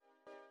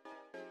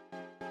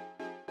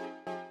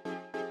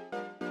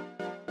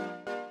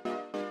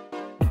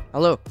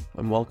Hello,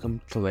 and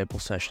welcome to Label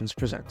Sessions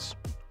Presents.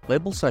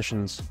 Label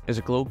Sessions is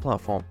a global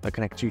platform that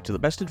connects you to the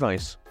best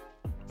advice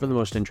from the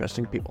most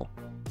interesting people.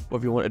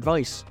 Whether you want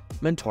advice,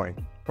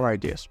 mentoring, or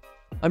ideas.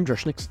 I'm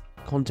Josh Nix,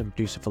 content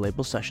producer for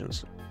Label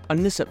Sessions. And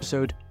in this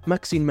episode,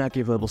 Maxine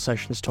Mackie of Label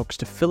Sessions talks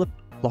to Phillip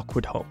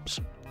Lockwood-Holmes.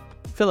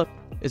 Phillip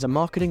is a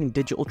marketing and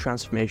digital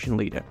transformation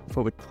leader with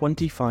over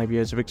 25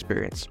 years of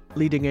experience,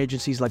 leading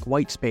agencies like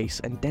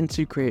Whitespace and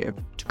Dentsu Creative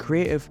to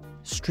creative,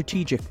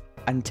 strategic,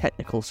 and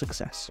technical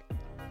success.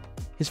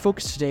 His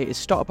focus today is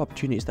startup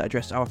opportunities that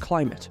address our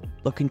climate,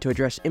 looking to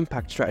address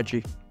impact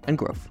strategy and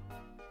growth.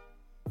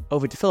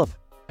 Over to Phillip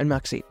and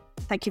Maxine.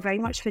 Thank you very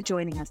much for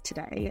joining us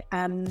today.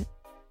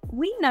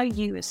 We know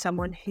you as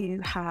someone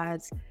who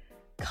has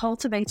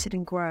cultivated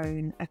and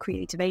grown a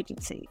creative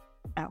agency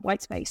at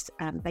Whitespace,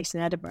 based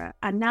in Edinburgh,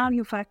 and now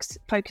you're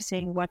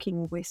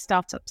working with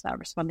startups that are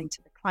responding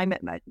to the climate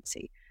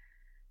emergency.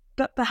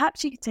 But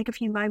perhaps you could take a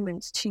few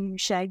moments to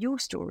share your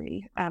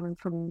story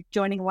from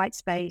joining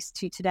Whitespace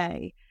to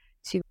today,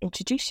 to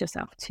introduce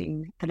yourself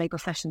to the Label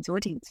Sessions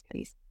audience,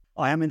 please.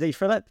 I am indeed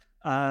Phillip.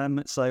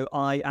 So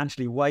I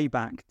actually way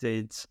back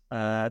did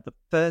the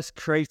first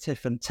creative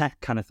and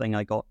tech kind of thing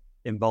I got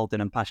involved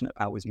in and passionate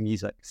about was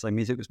music. So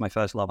music was my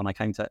first love, and I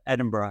came to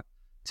Edinburgh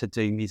to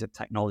do music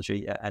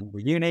technology at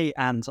Edinburgh Uni,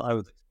 and I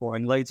was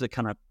exploring loads of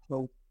kind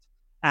of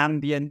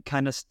ambient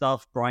kind of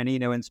stuff, Brian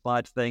Eno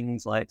inspired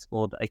things. I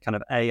explored a kind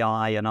of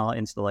AI and art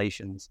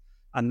installations,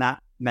 and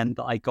that meant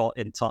that I got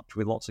in touch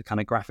with lots of kind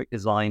of graphic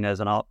designers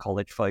and art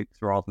college folks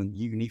rather than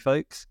uni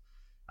folks.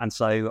 And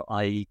so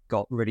I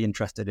got really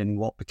interested in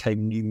what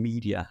became new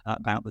media at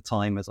about the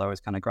time as I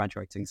was kind of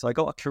graduating. So I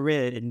got a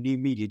career in new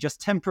media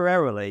just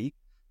temporarily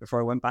before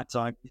I went back to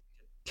my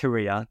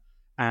career.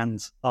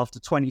 And after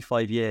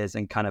 25 years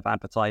in kind of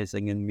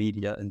advertising and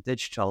media and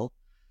digital,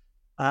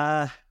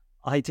 I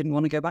didn't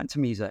want to go back to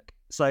music.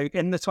 So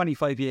in the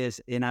 25 years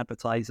in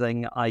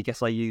advertising, I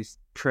guess I used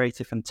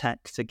creative and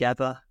tech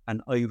together.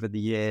 And over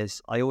the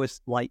years, I always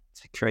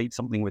liked to create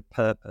something with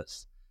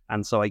purpose.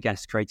 And so I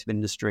guess creative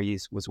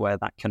industries was where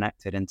that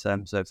connected in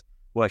terms of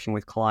working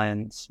with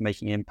clients,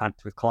 making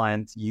impact with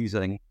clients,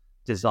 using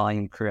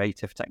design,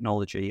 creative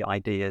technology,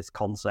 ideas,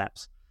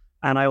 concepts.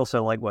 And I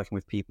also like working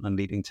with people and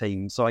leading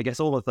teams. So I guess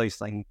all of those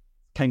things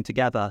came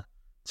together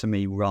to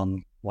me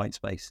run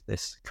Whitespace,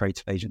 this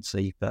creative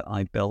agency that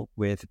I built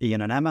with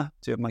Ian and Emma,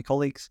 two of my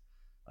colleagues,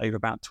 over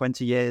about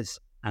 20 years.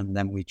 And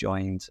then we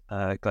joined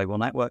a global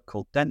network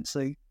called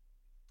Dentsu.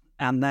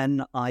 And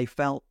then I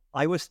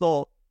always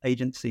thought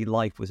agency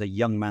life was a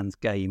young man's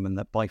game and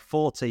that by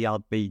 40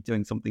 I'd be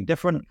doing something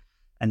different.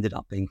 Ended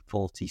up being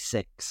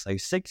 46. So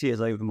 6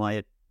 years over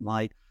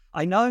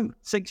I know,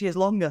 6 years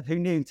longer. Who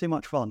knew? Too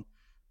much fun.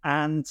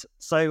 And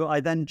so I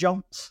then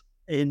jumped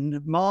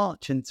in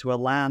March into a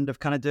land of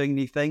kind of doing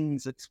new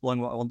things, exploring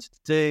what I wanted to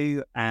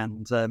do.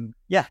 And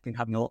been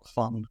having a lot of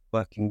fun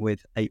working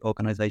with 8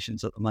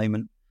 organizations at the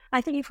moment.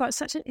 I think you've got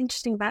such an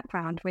interesting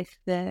background with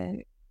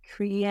the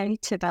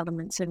creative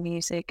elements of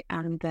music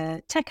and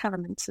the tech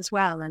elements as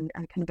well, and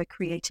kind of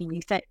creating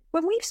new things.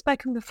 When we've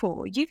spoken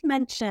before, you've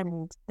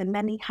mentioned the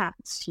many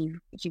hats you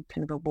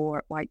kind of wore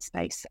at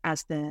Whitespace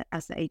as the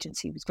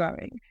agency was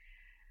growing.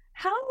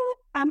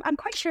 I'm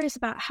quite curious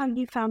about how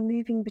you found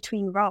moving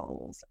between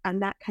roles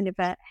and that kind of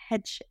a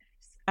head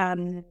shifts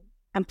and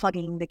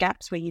plugging the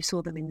gaps where you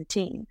saw them in the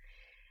team.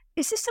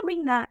 Is this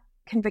something that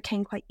kind of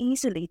came quite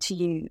easily to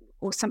you,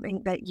 or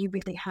something that you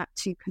really had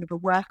to kind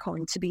of work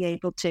on to be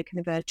able to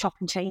kind of chop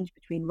and change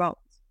between roles?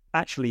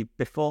 Actually,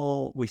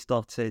 before we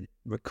started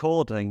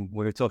recording,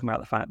 we were talking about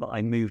the fact that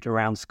I moved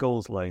around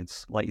schools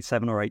loads, like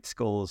 7 or 8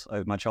 schools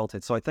over my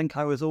childhood. So I think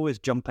I was always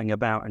jumping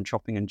about and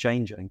chopping and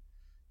changing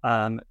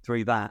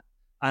through that.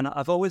 And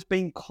I've always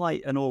been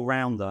quite an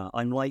all-rounder.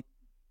 I'm like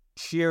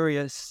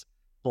curious,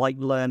 like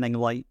learning,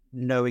 like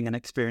knowing and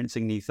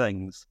experiencing new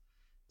things.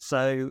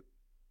 So,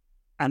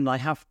 and I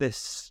have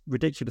this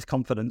ridiculous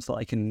confidence that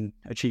I can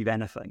achieve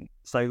anything.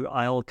 So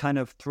I'll kind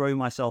of throw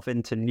myself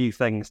into new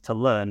things to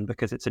learn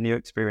because it's a new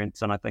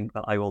experience and I think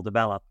that I will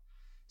develop.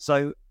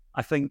 So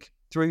I think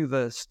through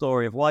the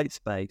story of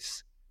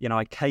Whitespace,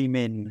 I came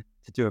in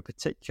to do a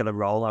particular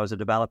role. I was a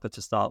developer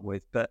to start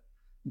with, but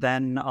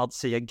then I'd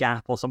see a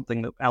gap or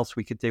something else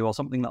we could do or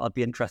something that I'd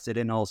be interested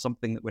in or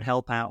something that would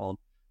help out on.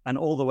 And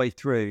all the way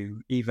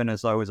through, even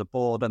as I was a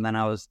board and then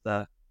I was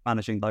the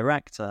managing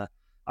director,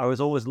 I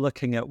was always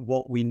looking at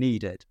what we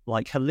needed,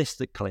 like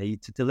holistically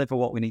to deliver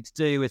what we need to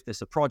do. Is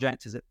this a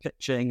project? Is it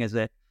pitching? Is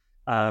it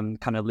kind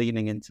of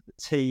leaning into the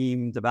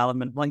team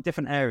development, like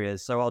different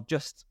areas? So I'll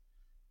just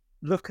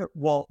look at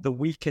what the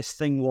weakest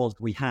thing was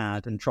we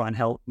had and try and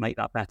help make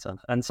that better.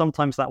 And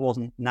sometimes that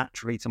wasn't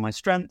naturally to my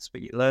strengths,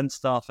 but you learn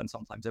stuff, and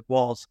sometimes it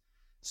was.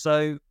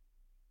 So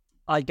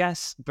I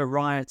guess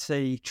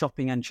variety,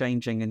 chopping and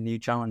changing and new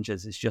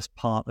challenges is just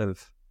part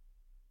of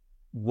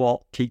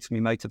what keeps me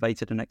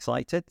motivated and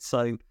excited.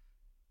 So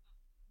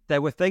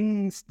there were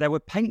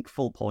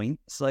painful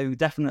points. So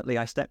definitely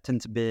I stepped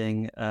into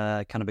being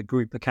kind of a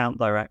group account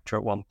director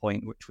at one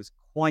point, which was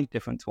quite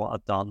different to what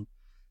I'd done.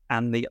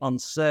 and the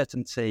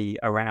uncertainty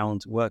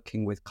around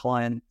working with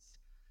clients,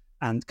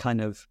 and kind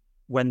of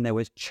when there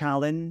was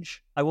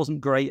challenge. I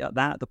wasn't great at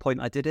that at the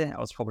point I did it. I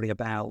was probably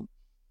about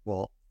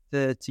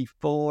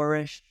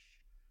 34ish.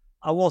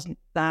 I wasn't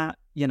that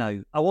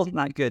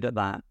good at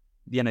that,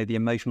 the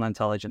emotional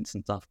intelligence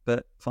and stuff.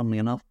 But funnily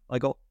enough, I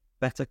got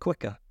better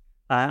quicker,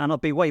 and I'll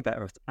be way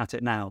better at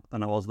it now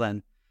than I was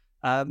then.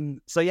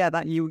 So yeah,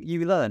 that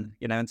you learn,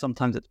 and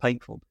sometimes it's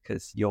painful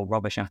because you're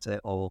rubbish at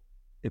it or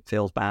it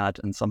feels bad,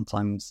 and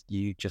sometimes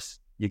you're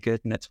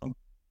good and it's fun.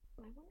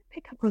 I want to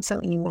pick up on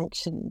something you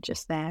mentioned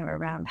just there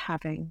around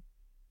having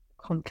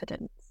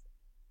confidence.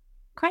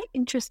 Quite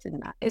interested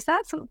in that. Is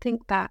that something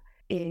that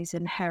is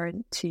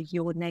inherent to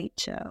your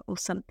nature, or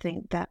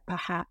something that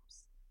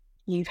perhaps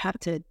you've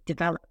had to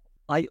develop?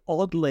 I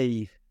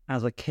oddly,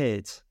 as a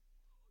kid,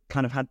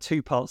 kind of had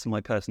two parts of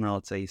my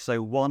personality.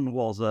 So one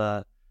was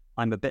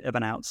I'm a bit of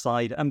an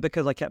outsider, and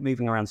because I kept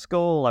moving around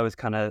school, I was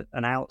kind of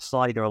an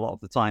outsider a lot of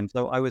the time.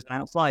 So I was an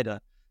outsider,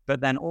 but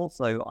then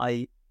also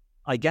I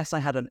guess I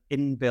had an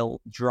inbuilt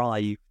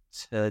drive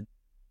to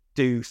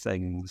do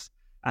things.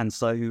 And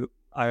so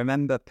I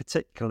remember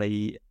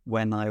particularly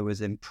when I was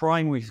in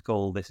primary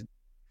school,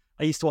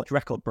 I used to watch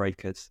Record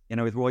Breakers,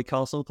 with Roy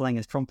Castle playing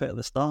his trumpet at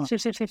the start.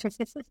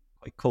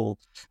 Quite cool.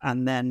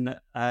 And then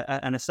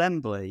at an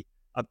assembly,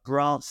 a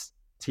brass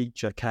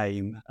teacher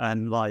came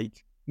and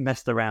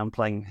messed around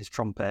playing his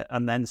trumpet,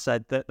 and then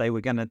said that they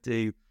were going to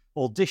do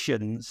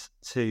auditions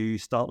to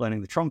start learning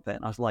the trumpet.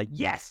 And I was like,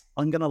 yes,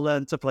 I'm going to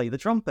learn to play the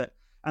trumpet.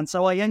 And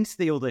so I entered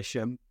the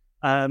audition,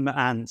 and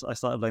I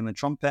started learning the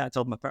trumpet. I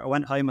told my parents, I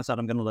went home, I said,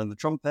 I'm going to learn the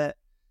trumpet.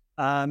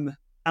 And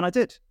I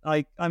did.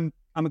 I'm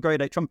a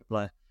grade 8 trumpet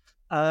player.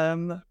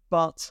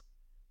 But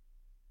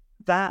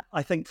that,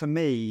 I think for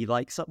me,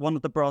 one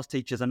of the brass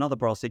teachers, another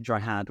brass teacher I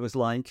had was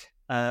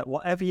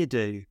whatever you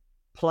do,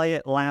 play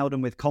it loud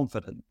and with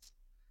confidence,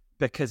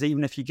 because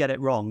even if you get it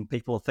wrong,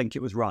 people will think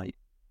it was right.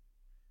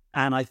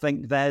 And I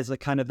think there's a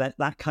kind of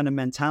that kind of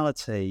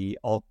mentality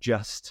of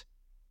just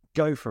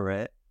go for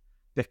it,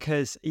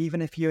 because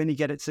even if you only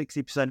get it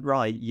 60%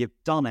 right, you've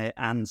done it,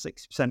 and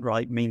 60%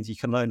 right means you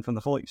can learn from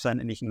the 40%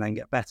 and you can then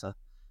get better.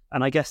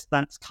 And I guess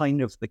that's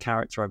kind of the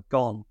character I've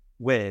gone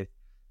with.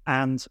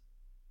 And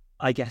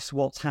I guess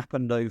what's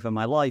happened over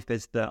my life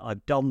is that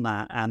I've done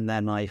that, and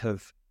then I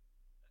have,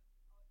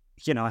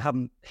 I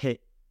haven't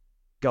hit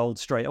gold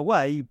straight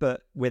away,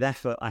 but with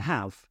effort I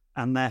have.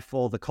 And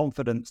therefore the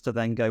confidence to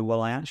then go,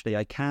 well, I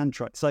can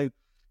try. So,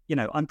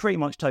 I'm pretty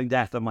much tone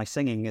deaf and my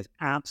singing is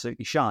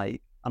absolutely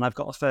shite, and I've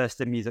got a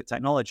first in music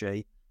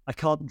technology. I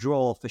can't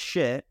draw for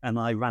shit, and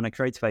I ran a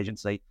creative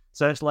agency.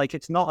 So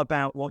it's not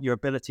about what your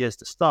ability is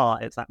to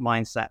start, it's that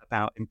mindset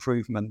about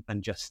improvement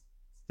and just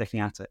sticking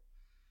at it.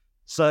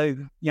 So,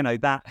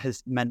 that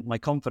has meant my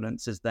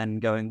confidence is then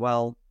going,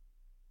 well,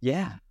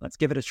 yeah, let's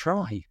give it a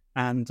try.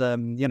 And,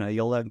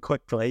 you'll learn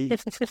quickly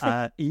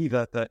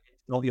either that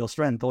it's not your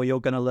strength, or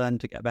you're going to learn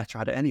to get better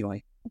at it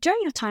anyway. During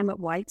your time at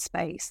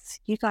Whitespace,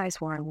 you guys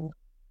won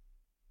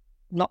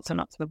lots and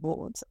lots of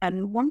awards.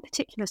 And one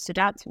particular stood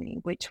out to me,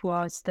 which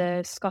was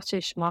the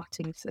Scottish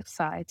Marketing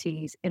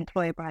Society's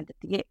Employer Brand of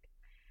the Year.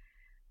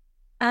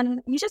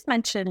 And you just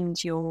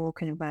mentioned your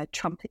kind of a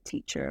trumpet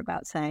teacher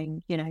about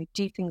saying,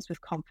 do things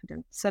with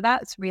confidence. So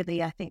that's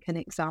really, I think, an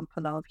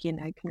example of,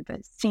 kind of a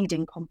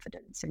seeding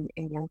confidence in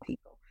young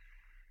people.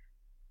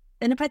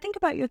 And if I think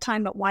about your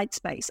time at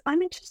Whitespace,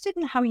 I'm interested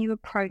in how you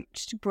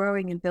approached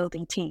growing and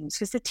building teams,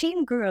 because the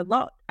team grew a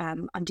lot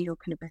under your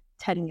kind of a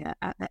tenure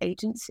at the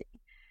agency.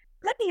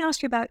 Let me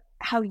ask you about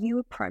how you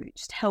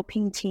approached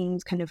helping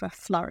teams kind of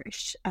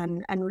flourish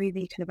and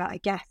really kind of, I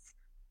guess,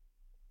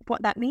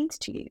 what that means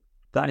to you.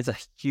 That is a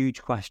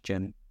huge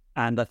question.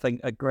 And I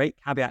think a great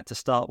caveat to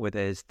start with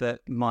is that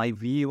my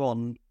view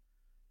on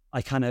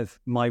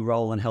my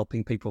role in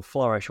helping people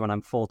flourish when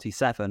I'm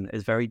 47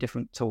 is very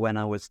different to when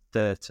I was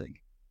 30.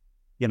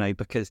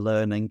 Because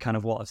learning, kind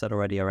of what I've said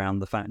already around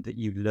the fact that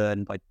you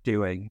learn by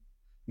doing,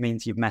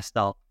 means you've messed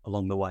up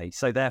along the way.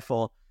 So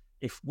therefore,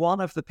 if one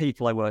of the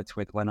people I worked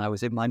with when I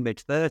was in my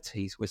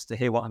mid-30s was to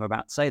hear what I'm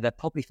about to say, they'd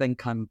probably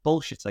think I'm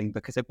bullshitting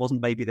because it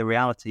wasn't maybe the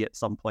reality at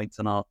some points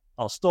in our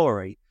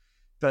story.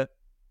 But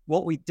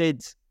what we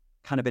did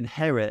kind of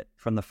inherit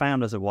from the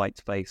founders of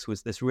Whitespace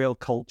was this real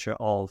culture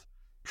of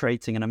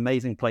creating an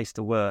amazing place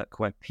to work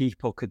where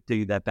people could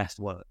do their best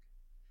work.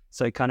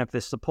 So kind of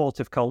this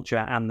supportive culture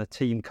and the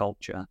team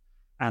culture.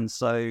 And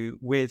so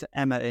with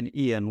Emma and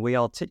Ian, we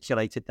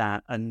articulated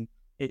that, and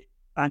it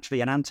actually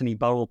an Anthony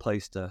Burrell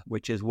poster,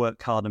 which is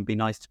work hard and be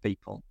nice to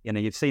people.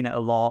 You've seen it a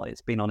lot.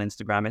 It's been on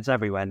Instagram. It's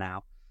everywhere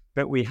now.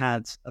 But we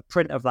had a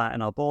print of that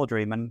in our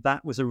boardroom, and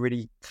that was a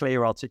really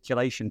clear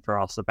articulation for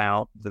us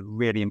about the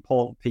really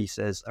important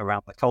pieces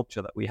around the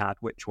culture that we had,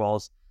 which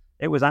was,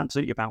 it was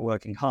absolutely about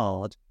working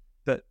hard,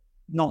 but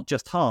not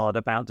just hard,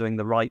 about doing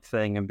the right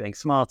thing and being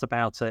smart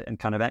about it and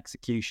kind of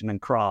execution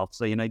and craft.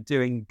 So,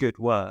 doing good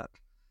work.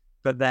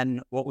 But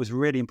then what was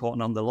really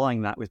important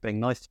underlying that was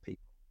being nice to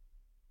people.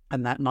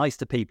 And that nice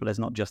to people is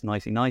not just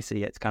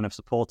nicey-nicey, it's kind of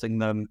supporting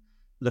them,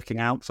 looking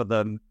out for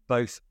them,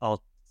 both our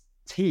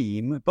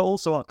team, but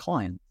also our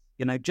clients.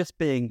 just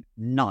being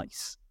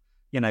nice,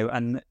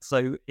 and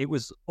so it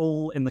was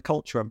all in the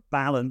culture, a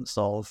balance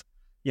of,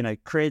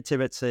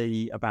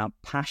 creativity, about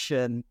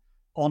passion,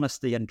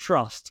 honesty and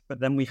trust. But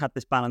then we had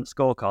this balanced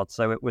scorecard.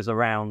 So it was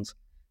around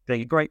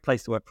being a great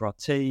place to work for our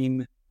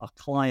team, our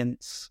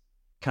clients,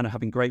 kind of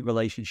having great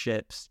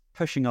relationships,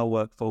 pushing our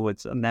work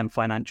forwards, and then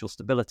financial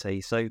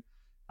stability. So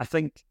I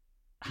think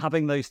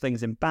having those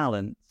things in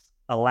balance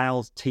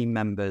allows team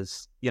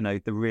members,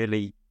 the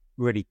really,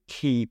 really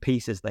key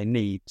pieces they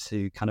need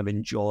to kind of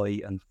enjoy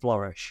and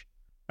flourish.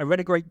 I read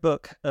a great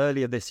book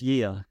earlier this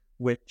year,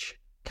 which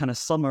kind of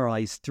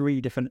summarized 3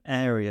 different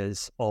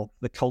areas of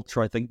the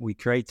culture I think we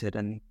created.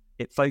 And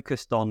it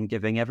focused on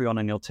giving everyone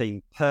on your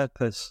team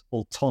purpose,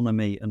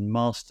 autonomy, and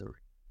mastery.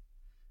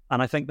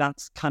 And I think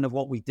that's kind of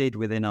what we did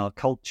within our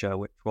culture,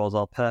 which was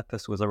our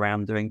purpose was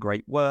around doing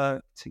great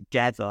work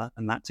together.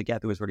 And that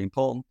together was really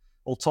important.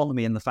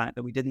 Autonomy in the fact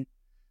that we didn't,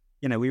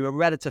 we were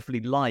relatively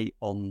light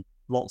on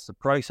lots of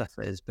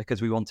processes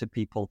because we wanted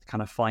people to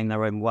kind of find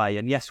their own way.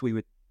 And yes, we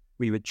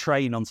would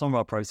train on some of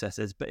our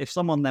processes, but if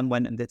someone then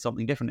went and did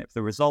something different, if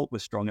the result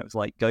was strong, it was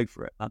like, go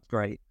for it. That's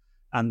great.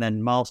 And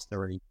then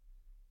mastery.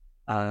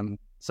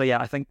 So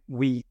yeah, I think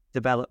we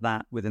developed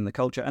that within the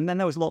culture. And then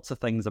there was lots of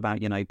things about,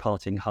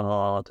 partying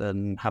hard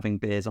and having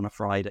beers on a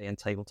Friday and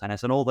table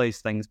tennis and all those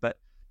things. But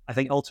I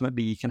think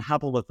ultimately you can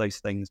have all of those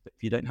things, but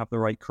if you don't have the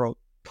right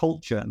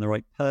culture and the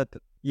right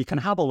purpose, you can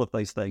have all of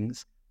those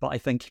things. But I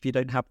think if you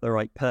don't have the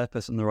right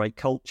purpose and the right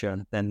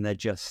culture, then they're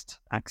just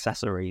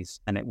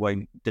accessories and it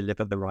won't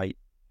deliver the right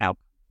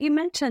outcome. You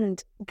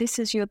mentioned this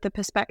is the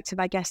perspective,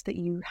 I guess, that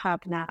you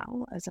have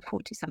now as a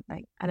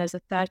 40-something. And as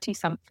a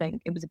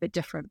 30-something, it was a bit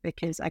different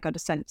because I got a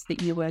sense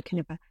that you were kind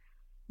of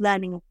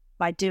learning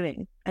by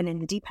doing and in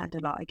the deep end a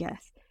lot, I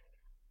guess.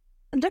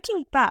 And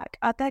looking back,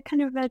 are there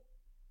kind of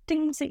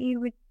things that you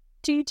would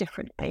do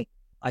differently?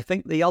 I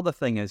think the other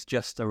thing is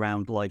just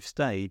around life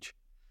stage.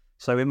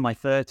 So in my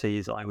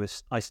 30s,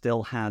 I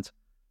still had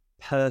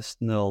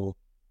personal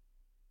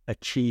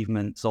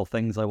achievements or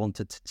things I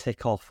wanted to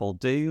tick off or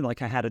do.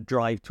 Like I had a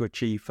drive to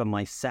achieve for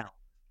myself.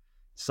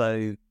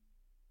 So,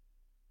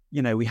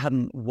 we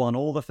hadn't won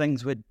all the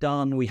things we'd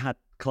done. We had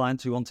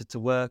clients we wanted to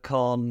work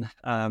on.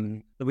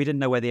 We didn't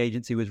know where the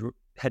agency was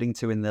heading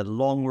to in the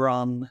long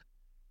run.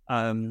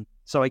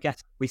 So I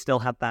guess we still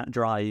had that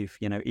drive,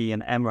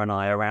 Ian, Emma and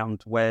I,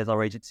 around where's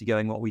our agency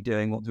going, what are we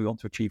doing, what do we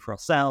want to achieve for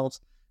ourselves?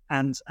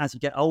 And as you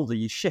get older,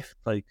 you shift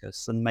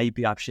focus. And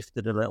maybe I've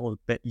shifted a little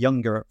bit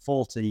younger at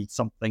 40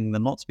 something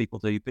than lots of people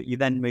do. But you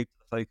then move to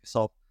the focus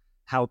of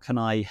how can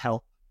I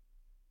help,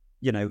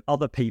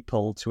 other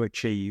people to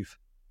achieve,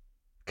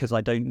 because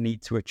I don't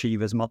need to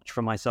achieve as much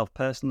for myself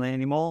personally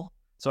anymore.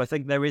 So I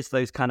think there is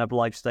those kind of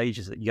life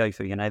stages that you go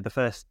through.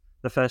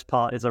 The first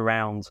part is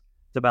around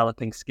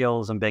developing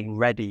skills and being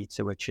ready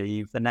to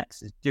achieve. The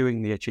next is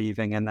doing the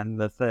achieving. And then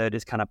the third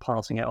is kind of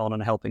passing it on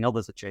and helping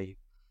others achieve.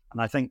 And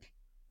I think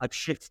I've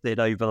shifted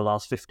over the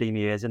last 15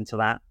 years into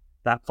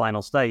that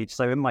final stage.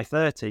 So in my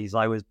 30s,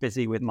 I was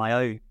busy with my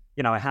own,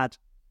 I had,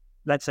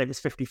 let's say it's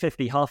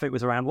 50-50. Half of it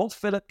was around what's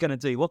Phillip going to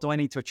do? What do I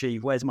need to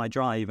achieve? Where's my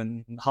drive?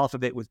 And half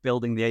of it was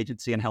building the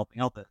agency and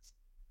helping others.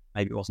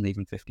 Maybe it wasn't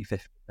even 50-50.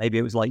 Maybe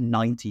it was like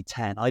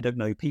 90-10. I don't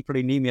know. People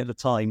who knew me at the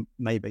time,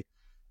 maybe.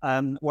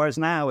 Whereas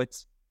now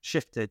it's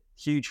shifted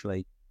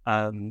hugely.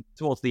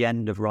 Towards the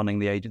end of running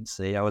the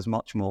agency, I was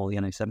much more,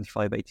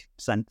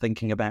 75-80%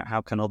 thinking about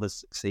how can others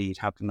succeed?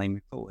 How can they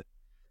move forward?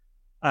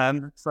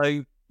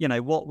 So,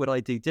 what would I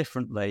do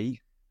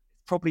differently?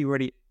 It's probably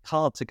really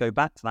hard to go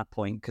back to that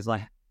point because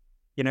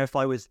if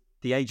I was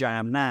the age I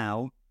am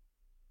now,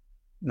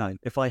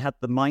 if I had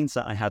the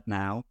mindset I had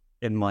now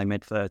in my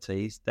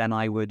mid-30s, then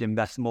I would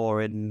invest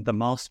more in the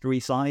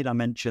mastery side. I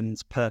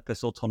mentioned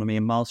purpose, autonomy,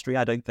 and mastery.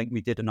 I don't think we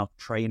did enough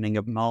training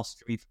of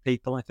mastery for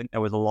people. I think there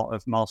was a lot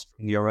of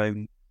mastering your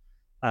own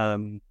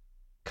kind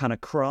of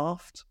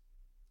craft.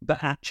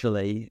 But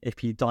actually,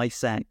 if you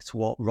dissect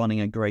what running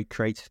a great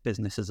creative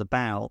business is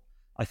about,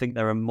 I think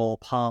there are more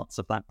parts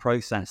of that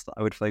process that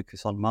I would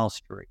focus on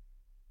mastery.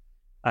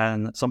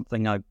 And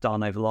something I've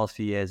done over the last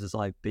few years is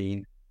I've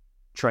been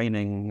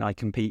training. I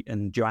compete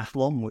in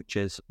duathlon, which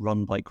is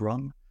run, bike,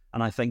 run.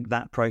 And I think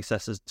that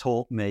process has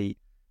taught me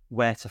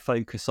where to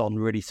focus on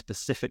really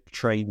specific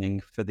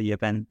training for the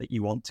event that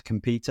you want to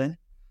compete in.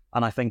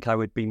 And I think I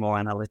would be more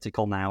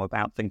analytical now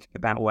about thinking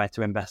about where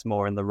to invest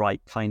more in the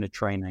right kind of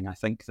training. I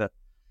think that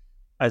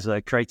as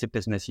a creative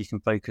business, you can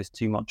focus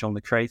too much on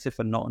the creative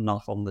and not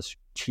enough on the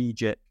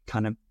strategic,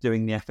 kind of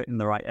doing the effort in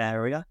the right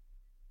area.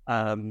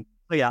 So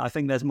yeah, I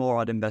think there's more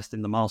I'd invest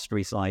in the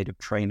mastery side of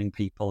training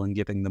people and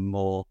giving them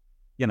more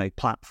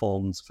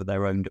platforms for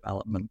their own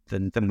development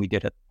than we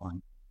did at the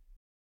time.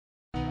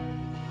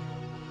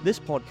 This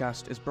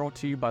podcast is brought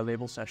to you by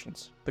Label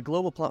Sessions, the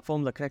global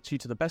platform that connects you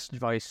to the best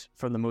advice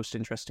from the most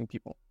interesting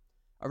people.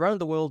 Around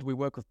the world, we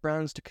work with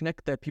brands to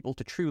connect their people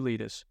to true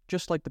leaders,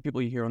 just like the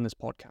people you hear on this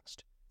podcast,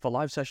 for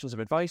live sessions of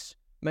advice,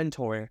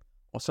 mentoring,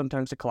 or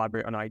sometimes to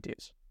collaborate on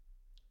ideas.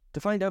 To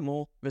find out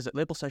more, visit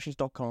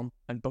labelsessions.com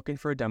and book in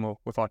for a demo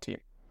with our team.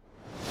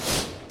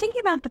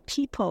 thinking about the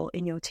people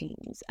in your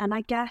teams, and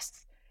I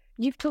guess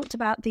you've talked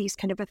about these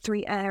kind of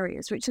 3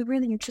 areas, which are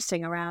really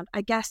interesting around,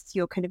 I guess,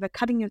 you're kind of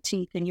cutting your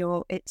teeth and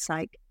it's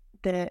like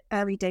the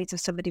early days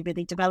of somebody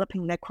really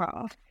developing their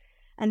craft.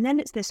 And then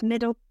it's this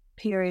middle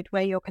period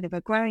where you're kind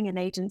of growing an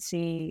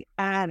agency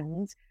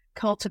and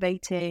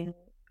cultivating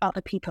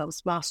other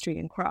people's mastery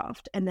and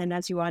craft. And then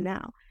as you are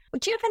now,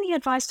 do you have any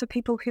advice for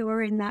people who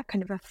are in that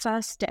kind of a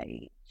first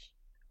stage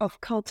of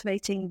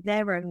cultivating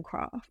their own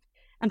craft?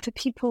 And for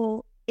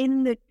people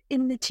in the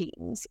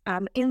teams,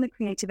 in the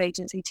creative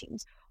agency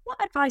teams,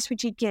 what advice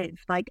would you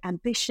give, like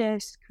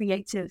ambitious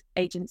creative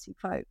agency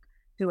folk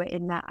who are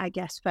in that, I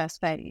guess,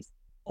 first phase?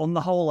 On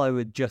the whole, I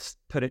would just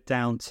put it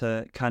down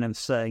to kind of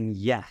saying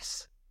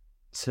yes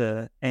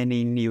to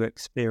any new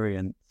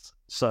experience.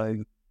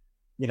 So,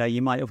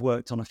 you might have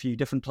worked on a few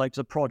different types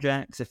of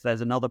projects. If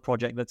there's another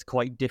project that's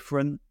quite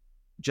different,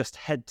 just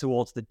head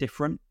towards the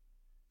different.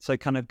 So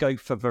kind of go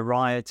for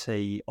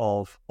variety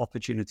of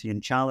opportunity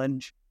and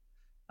challenge.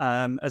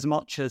 As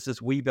much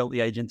as we built the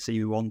agency,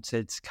 we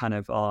wanted kind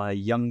of our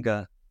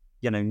younger,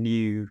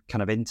 new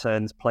kind of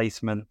interns,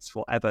 placements,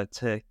 whatever,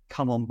 to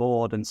come on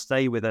board and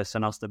stay with us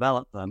and us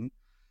develop them.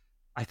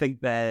 I think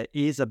there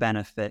is a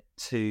benefit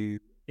to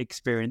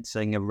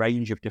experiencing a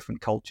range of different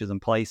cultures and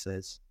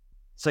places.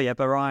 So yeah,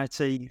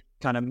 variety,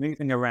 kind of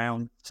moving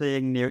around,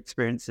 seeing new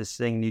experiences,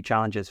 seeing new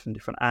challenges from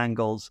different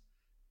angles,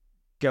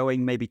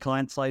 going maybe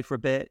client side for a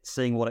bit,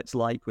 seeing what it's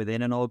like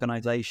within an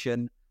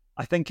organization.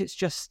 I think it's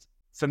just,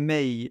 for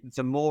me,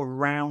 the more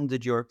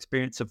rounded your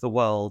experience of the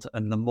world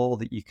and the more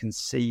that you can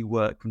see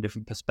work from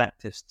different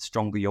perspectives, the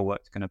stronger your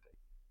work's going to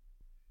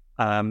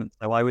be.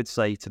 So I would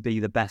say to be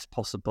the best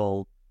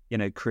possible,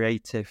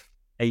 creative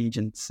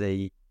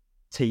agency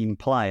team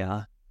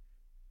player,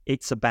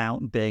 it's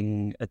about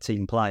being a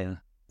team player.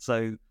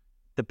 So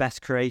the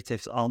best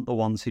creatives aren't the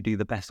ones who do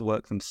the best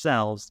work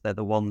themselves. They're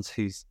the ones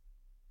whose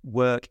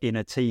work in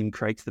a team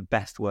creates the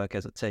best work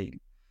as a team.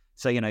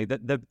 So,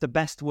 the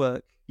best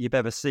work you've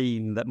ever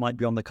seen that might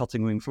be on the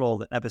cutting room floor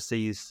that never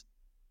sees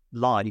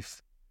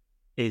life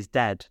is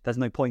dead. There's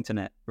no point in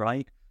it,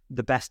 right?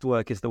 The best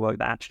work is the work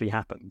that actually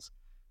happens.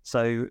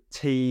 So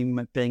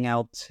team, being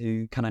able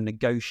to kind of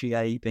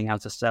negotiate, being able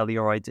to sell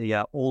your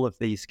idea, all of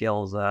these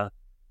skills are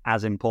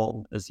as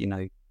important as,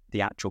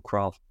 the actual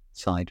craft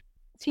side.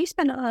 So you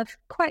spent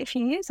quite a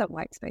few years at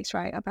Whitespace,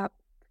 right? About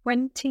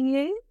 20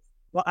 years?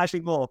 Well,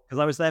 actually more, because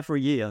I was there for a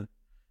year.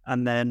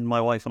 And then my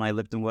wife and I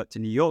lived and worked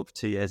in New York for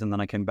 2 years, and then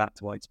I came back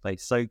to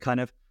Whitespace. So kind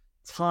of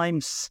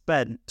time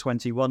spent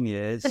 21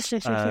 years,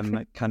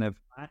 kind of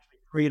actually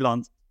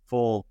freelance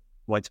for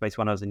Whitespace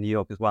when I was in New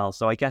York as well.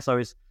 So I guess I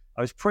was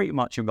pretty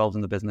much involved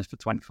in the business for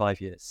 25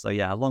 years. So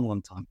yeah, a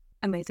long time.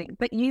 Amazing.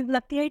 But you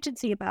left the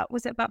agency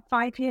was it about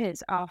 5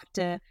 years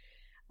after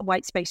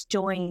Whitespace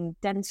joined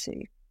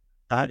Dentsu?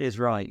 That is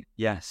right,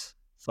 yes.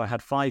 So I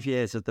had 5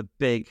 years of the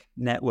big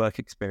network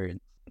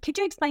experience. Could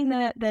you explain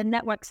the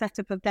network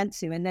setup of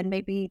Dentsu and then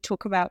maybe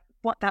talk about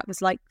what that was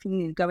like for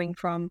you going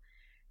from,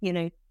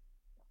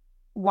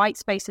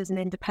 Whitespace as an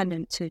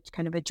independent to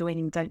kind of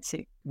adjoining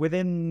Dentsu?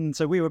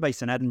 So we were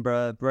based in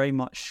Edinburgh, very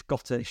much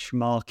Scottish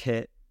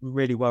market,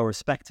 really well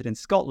respected in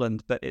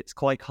Scotland, but it's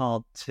quite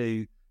hard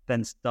to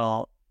then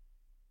start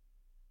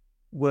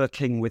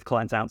working with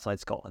clients outside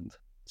Scotland.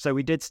 So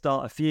we did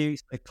start a few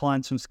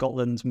clients from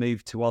Scotland,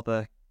 moved to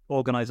other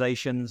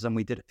organizations, and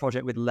we did a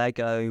project with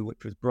Lego,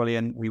 which was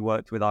brilliant. We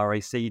worked with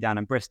RAC down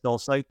in Bristol.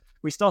 So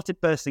we started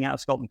bursting out of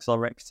Scotland because our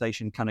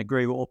reputation kind of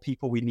grew, or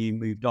people we knew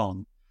moved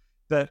on.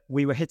 But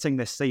we were hitting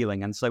this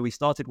ceiling. And so we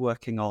started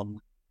working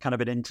on kind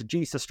of an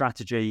introducer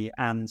strategy.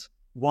 And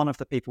one of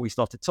the people we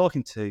started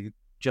talking to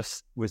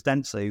just was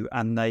Dentsu,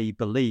 and they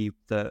believed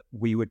that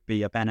we would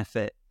be a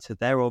benefit to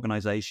their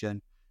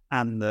organization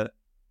and that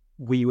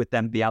we would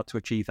then be able to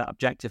achieve that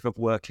objective of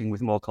working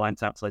with more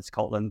clients outside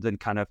Scotland and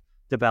kind of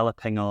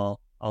developing our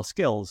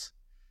skills.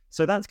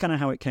 So that's kind of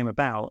how it came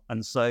about.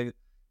 And so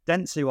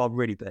Dentsu are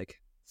really big.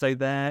 So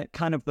they're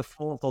kind of the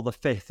 4th or the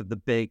 5th of the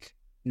big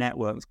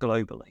networks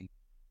globally.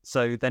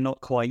 So they're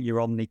not quite your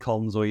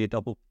Omnicoms or your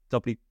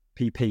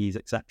WPPs,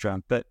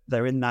 etc., but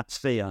they're in that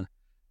sphere,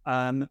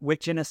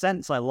 which in a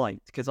sense I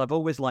liked, because I've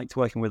always liked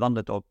working with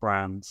underdog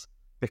brands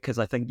because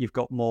I think you've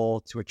got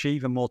more to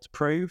achieve and more to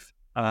prove.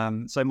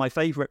 So my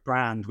favorite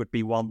brand would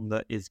be one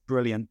that is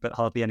brilliant but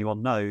hardly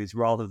anyone knows,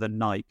 rather than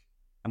Nike.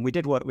 And we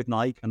did work with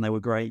Nike and they were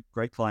great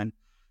client.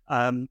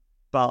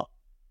 But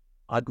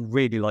I'd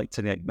really like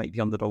to make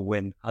the underdog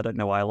win. I don't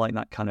know why I like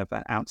that kind of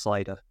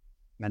outsider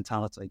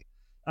mentality.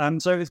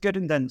 So it was good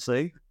in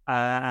Dentsu.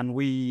 And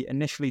we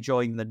initially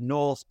joined the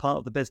North part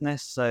of the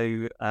business.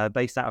 So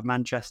based out of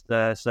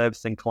Manchester,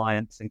 servicing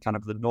clients in kind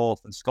of the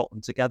North and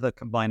Scotland together,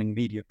 combining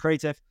media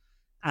creative.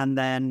 And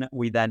then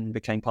we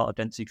became part of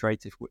Dentsu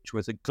Creative, which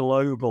was a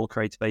global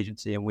creative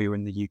agency, and we were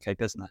in the UK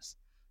business.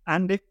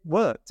 And it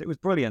worked. It was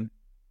brilliant.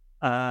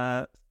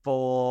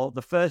 For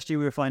the first year,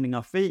 we were finding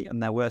our feet,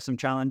 and there were some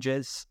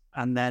challenges.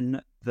 And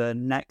then the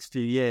next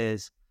few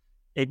years,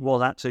 it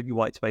was absolutely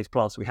Whitespace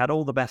Plus. We had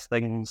all the best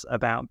things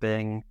about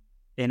being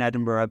in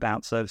Edinburgh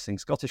about servicing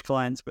Scottish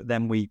clients, but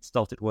then we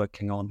started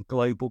working on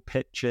global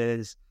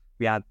pitches.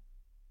 We had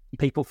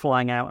people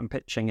flying out and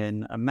pitching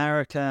in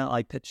America.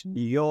 I pitched in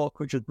New York,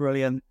 which was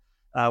brilliant.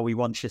 We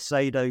won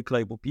Shiseido,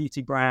 global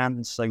beauty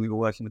brand. So we were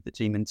working with the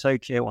team in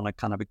Tokyo on a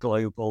kind of a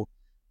global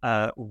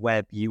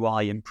web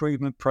UI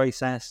improvement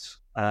process.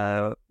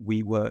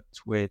 We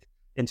worked with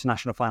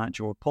international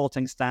financial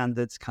reporting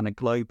standards kind of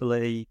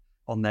globally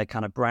on their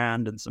kind of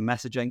brand and some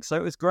messaging. So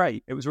it was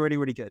great. It was really,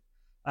 really good.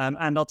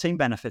 And our team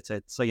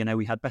benefited. So,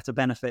 we had better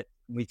benefit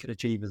we could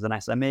achieve as an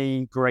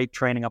SME, great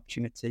training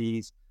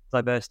opportunities,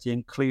 diversity,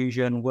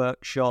 inclusion,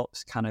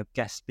 workshops, kind of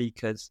guest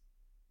speakers.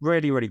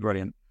 Really, really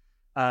brilliant.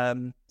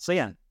 So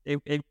yeah,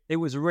 it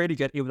was really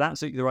good. It was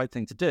absolutely the right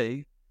thing to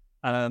do.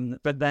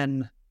 But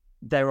then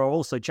there are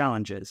also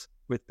challenges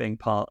with being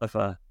part of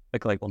a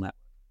global network.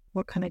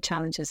 What kind of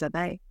challenges are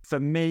they? For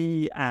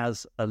me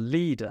as a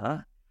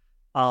leader,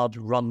 I'd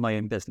run my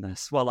own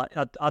business. Well,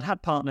 I'd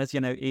had partners,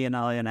 Ian,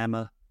 I and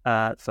Emma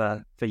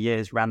for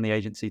years, ran the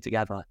agency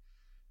together.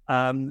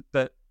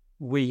 But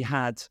we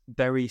had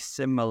very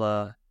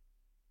similar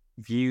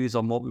views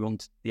on what we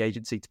wanted the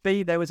agency to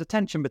be. There was a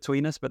tension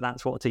between us, but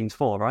that's what a team's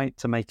for, right?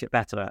 To make it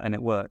better, and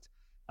it worked.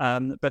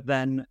 But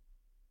then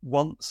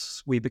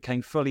once we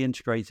became fully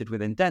integrated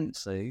within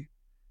Dentsu,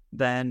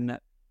 then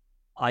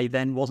I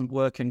then wasn't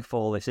working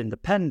for this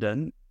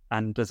independent.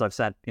 And as I've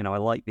said, I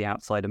like the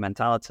outsider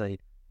mentality.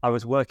 I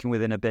was working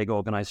within a big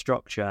organized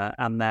structure,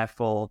 and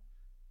therefore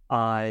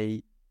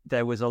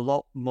there was a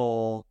lot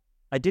more.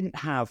 I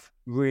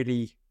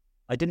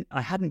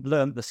hadn't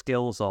learned the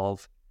skills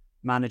of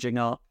managing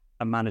up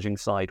and managing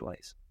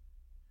sideways.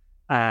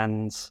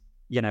 And,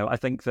 I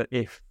think that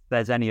if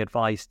there's any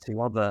advice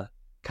to other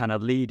kind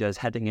of leaders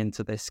heading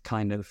into this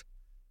kind of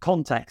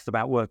context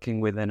about working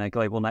within a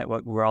global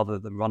network rather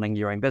than running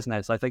your own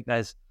business, I think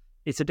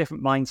it's a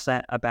different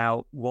mindset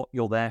about what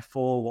you're there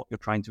for, what you're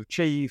trying to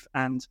achieve,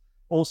 and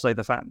also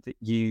the fact that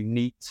you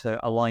need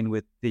to align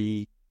with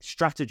the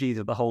strategies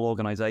of the whole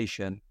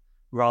organization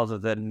rather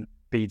than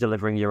be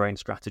delivering your own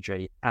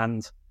strategy.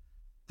 And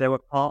there were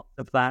parts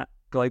of that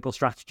global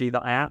strategy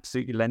that I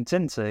absolutely lent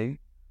into,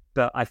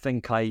 but I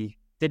think I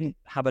didn't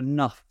have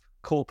enough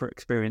corporate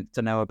experience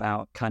to know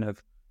about kind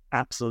of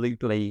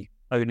absolutely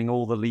owning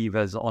all the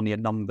levers on your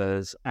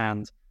numbers.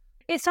 And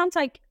it sounds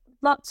like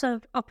lots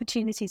of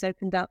opportunities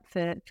opened up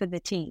for the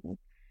team.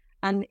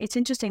 And it's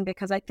interesting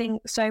because I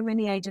think so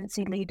many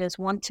agency leaders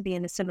want to be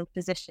in a similar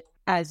position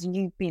as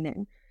you've been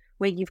in,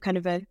 where you've kind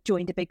of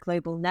joined a big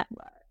global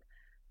network.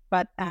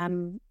 But,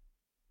 and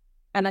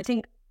I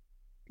think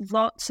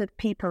lots of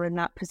people in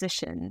that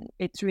position,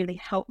 it's really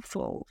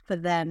helpful for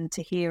them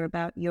to hear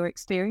about your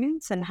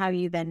experience and how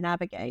you then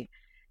navigate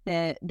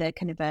the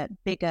kind of a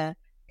bigger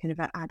kind of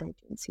an ad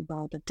agency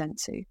world of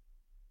Dentsu.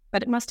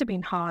 But it must have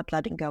been hard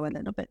letting go a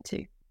little bit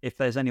too. If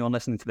there's anyone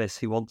listening to this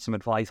who wants some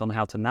advice on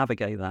how to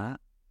navigate that,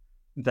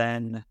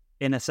 then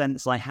in a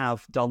sense, I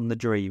have done the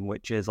dream,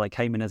 which is I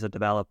came in as a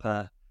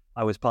developer.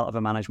 I was part of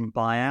a management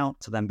buyout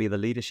to then be the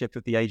leadership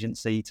of the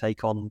agency,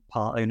 take on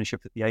part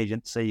ownership of the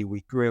agency.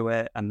 We grew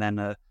it, and then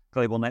a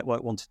global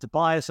network wanted to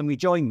buy us, and we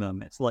joined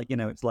them. It's like,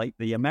 it's like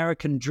the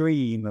American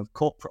dream of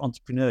corporate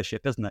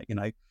entrepreneurship, isn't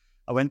it?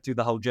 I went through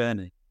the whole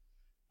journey.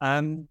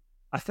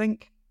 I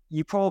think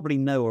you probably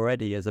know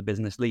already as a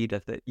business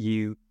leader that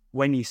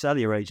when you sell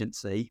your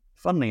agency,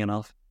 funnily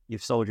enough,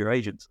 you've sold your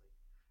agency.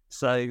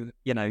 So,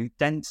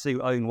 Dentsu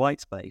own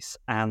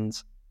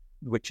Whitespace,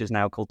 which is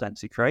now called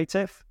Dentsu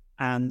Creative.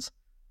 And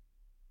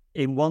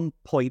in one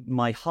point,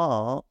 my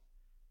heart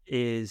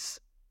is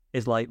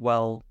like,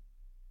 well,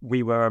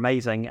 we were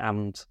amazing,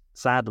 and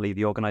sadly,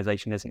 the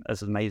organization isn't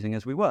as amazing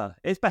as we were.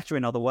 It's better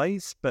in other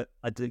ways, but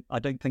I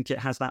don't think it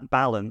has that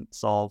balance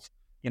of,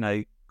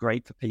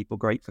 great for people,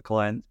 great for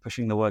clients,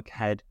 pushing the work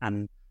ahead,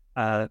 and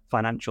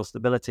financial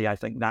stability. I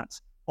think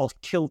that's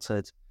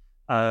off-kiltered,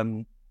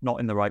 not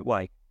in the right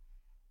way.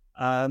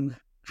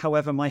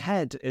 However, my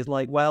head is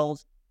like, well,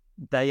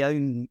 they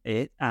own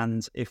it,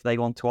 and if they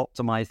want to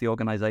optimize the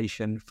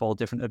organization for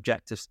different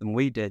objectives than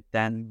we did,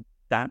 then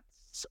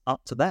that's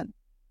up to them,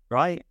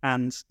 right?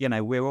 And,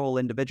 we're all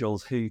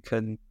individuals who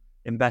can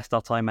invest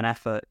our time and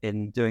effort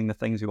in doing the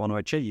things we want to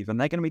achieve, and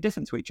they're going to be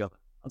different to each other.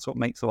 That's what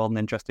makes the world an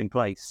interesting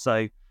place.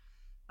 So,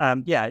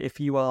 if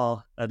you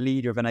are a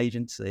leader of an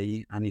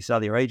agency and you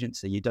sell your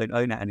agency, you don't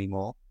own it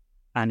anymore,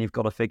 and you've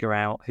got to figure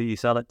out who you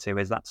sell it to.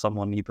 Is that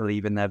someone you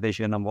believe in their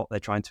vision and what they're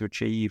trying to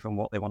achieve and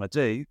what they want to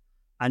do?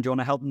 And you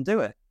want to help them do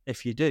it.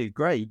 If you do,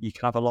 great. You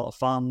can have a lot of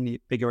fun,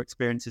 bigger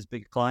experiences,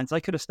 bigger clients. I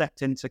could have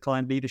stepped into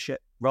client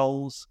leadership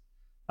roles,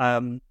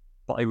 but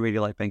I really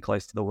like being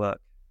close to the work.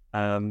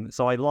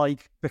 So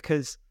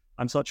because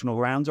I'm such an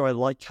all-rounder, I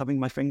like having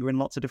my finger in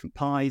lots of different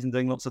pies and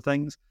doing lots of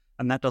things.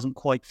 And that doesn't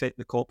quite fit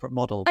the corporate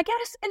model. I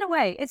guess, in a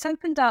way, it's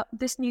opened up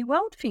this new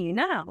world for you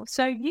now.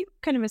 So you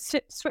kind of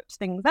switched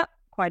things up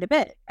quite a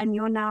bit. And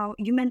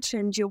you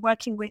mentioned you're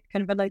working with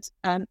kind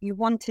of you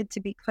wanted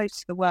to be close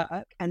to the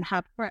work and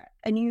have breadth.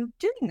 And you're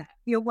doing that.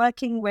 You're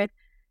working with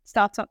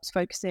startups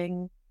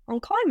focusing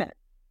on climate.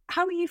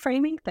 How are you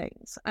framing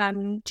things?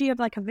 Do you have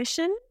like a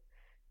vision?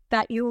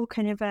 that you're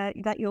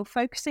that you're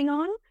focusing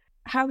on?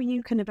 How are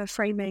you kind of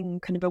framing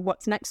kind of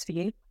what's next for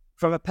you?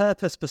 From a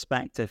purpose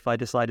perspective, I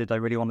decided I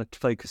really wanted to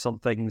focus on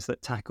things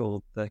that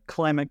tackle the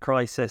climate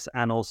crisis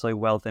and also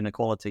wealth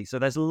inequality. So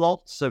there's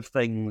lots of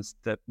things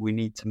that we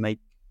need to make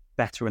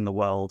better in the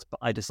world, but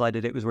I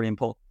decided it was really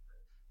important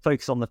to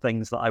focus on the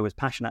things that I was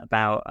passionate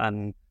about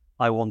and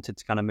I wanted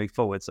to kind of move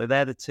forward. So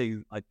they're the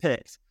two I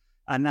picked.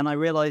 And then I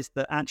realized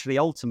that actually,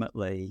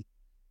 ultimately,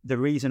 the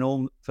reason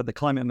all for the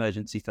climate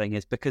emergency thing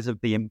is because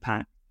of the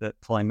impact that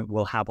climate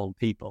will have on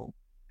people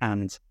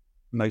and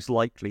most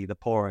likely the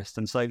poorest.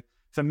 And so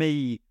for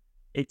me,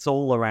 it's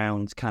all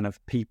around kind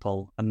of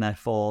people. And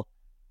therefore,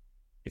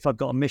 if I've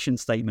got a mission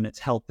statement, it's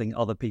helping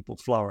other people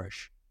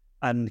flourish.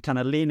 And kind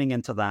of leaning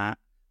into that,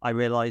 I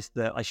realized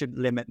that I shouldn't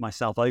limit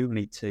myself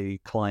only to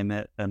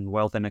climate and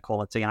wealth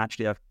inequality. And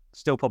actually, I've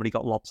still probably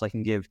got lots I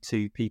can give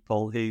to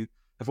people who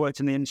have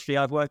worked in the industry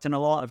I've worked in a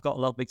lot. I've got a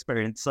lot of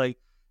experience. So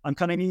I'm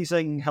kind of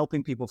using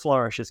helping people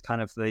flourish as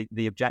kind of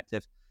the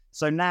objective.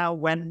 So now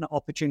when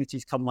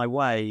opportunities come my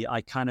way, I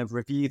kind of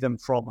review them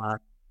from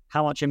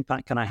how much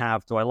impact can I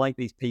have? Do I like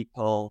these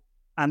people?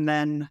 And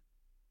then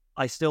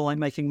I still like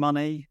making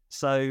money.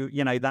 So,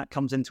 that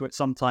comes into it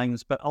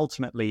sometimes, but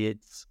ultimately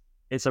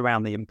it's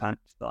around the impact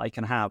that I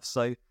can have.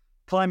 So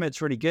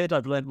climate's really good.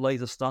 I've learned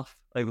loads of stuff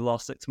over the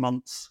last 6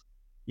 months,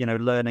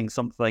 learning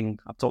something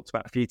I've talked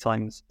about a few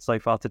times so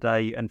far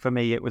today. And for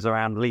me, it was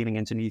around leaning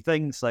into new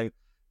things. So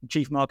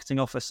Chief Marketing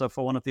Officer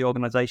for one of the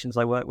organizations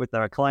I work with,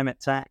 they're a climate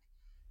tech.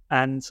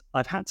 And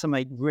I've had to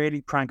make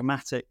really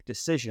pragmatic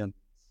decisions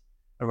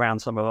around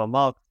some of our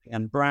marketing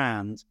and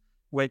brand,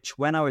 which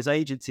when I was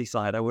agency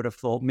side, I would have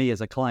thought me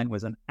as a client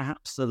was an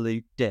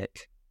absolute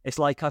dick. It's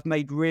like I've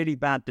made really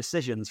bad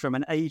decisions from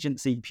an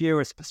agency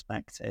purist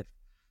perspective,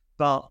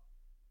 but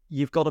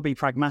you've got to be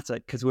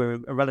pragmatic because we're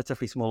a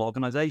relatively small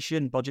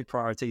organization, budget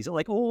priorities,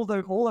 like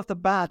all of the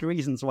bad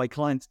reasons why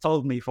clients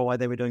told me for why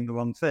they were doing the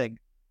wrong thing.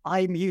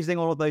 I'm using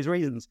all of those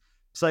reasons.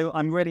 So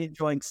I'm really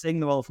enjoying seeing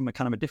the world from a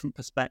kind of a different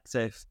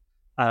perspective,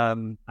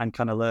 and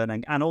kind of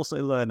learning, and also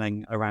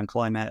learning around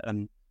climate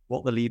and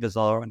what the levers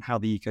are and how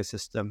the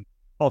ecosystem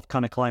of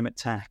kind of climate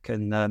tech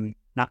and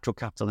natural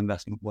capital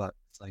investment works.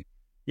 So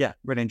yeah,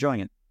 really enjoying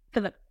it.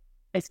 Philip,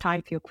 it's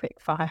time for your quick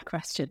fire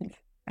questions.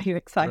 Are you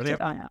excited?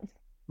 Brilliant. I am.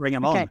 Bring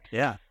them on.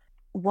 Yeah.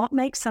 What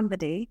makes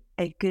somebody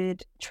a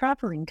good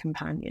traveling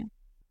companion?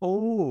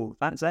 Oh,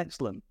 that's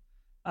excellent.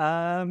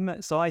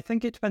 So I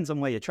think it depends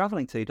on where you're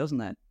traveling to, doesn't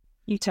it?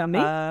 You tell me.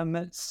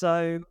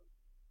 So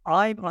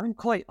I'm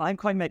quite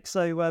mixed.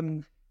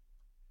 So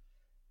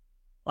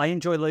I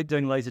enjoy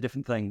doing loads of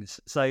different things.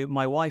 So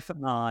my wife's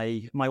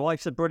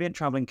a brilliant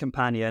traveling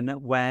companion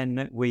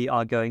when we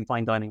are going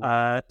fine dining.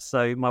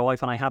 So my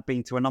wife and I have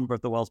been to a number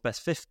of the world's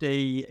best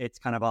 50. It's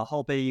kind of our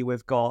hobby.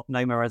 We've got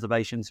no more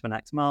reservations for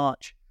next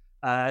March.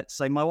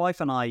 So my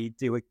wife and I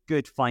do a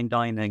good fine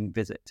dining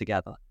visit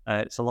together.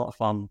 It's a lot of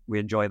fun. We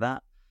enjoy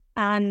that.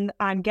 And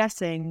I'm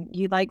guessing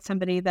you like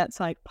somebody that's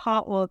like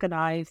part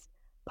organized,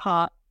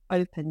 part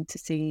open to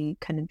see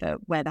kind of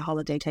where the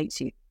holiday takes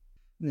you.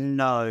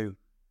 No.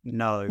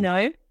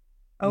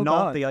 Oh,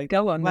 not God.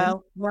 Go on.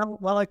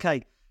 Well,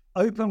 okay.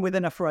 Open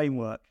within a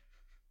framework.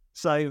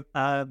 So,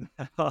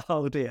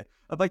 oh dear.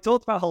 Have I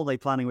talked about holiday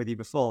planning with you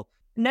before?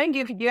 No,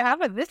 you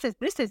haven't. This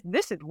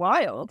is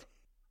wild.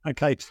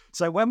 Okay.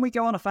 So when we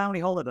go on a family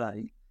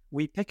holiday,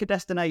 we pick a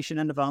destination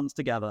in advance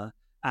together,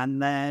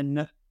 and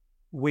then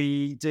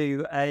we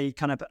do a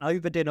kind of an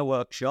over dinner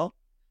workshop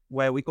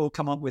where we all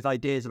come up with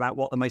ideas about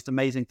what the most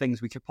amazing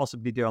things we could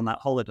possibly do on that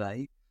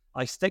holiday.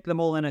 I stick them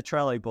all in a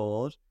Trello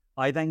board.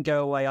 I then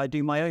go away, I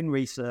do my own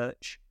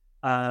research,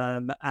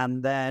 and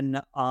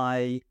then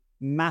I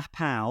map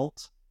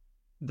out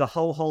the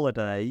whole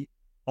holiday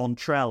on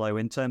Trello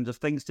in terms of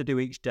things to do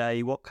each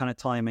day, what kind of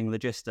timing,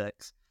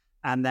 logistics.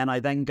 And then I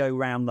then go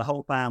round the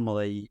whole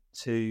family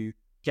to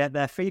get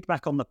their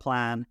feedback on the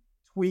plan,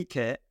 tweak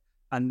it,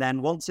 and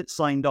then once it's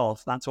signed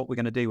off, that's what we're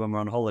going to do when we're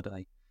on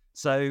holiday.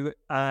 So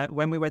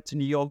when we went to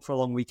New York for a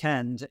long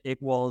weekend,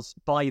 it was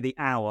by the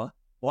hour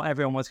what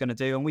everyone was going to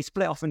do, and we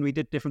split off and we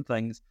did different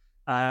things.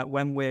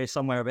 When we're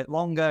somewhere a bit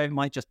longer, it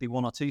might just be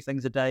 1 or 2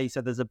 things a day.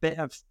 So there's a bit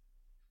of,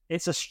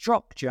 it's a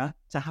structure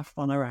to have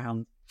fun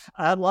around.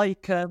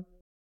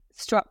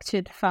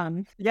 Structured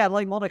fun. Yeah,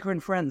 like Monica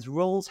and Friends,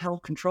 rules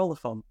help control the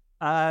fun.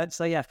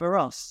 So yeah, for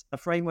us, a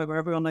framework where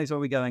everyone knows where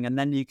we're going, and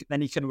then you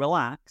can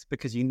relax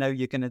because you know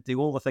you're going to do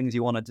all the things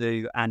you want to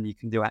do, and you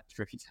can do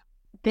extra if you can.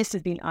 This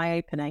has been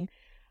eye-opening.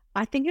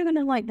 I think you're going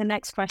to like the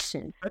next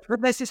question.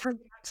 But this is how you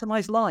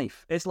maximize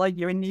life. It's like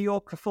you're in New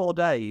York for 4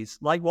 days.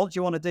 Like, what do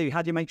you want to do?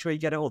 How do you make sure you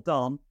get it all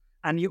done?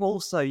 And you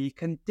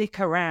can dick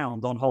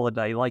around on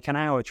holiday like an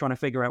hour trying to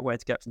figure out where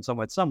to get from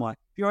somewhere to somewhere.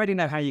 If you already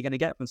know how you're going to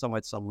get from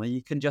somewhere to somewhere,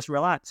 you can just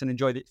relax and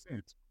enjoy the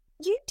experience.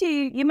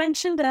 You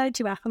mentioned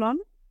duathlon,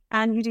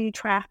 and you do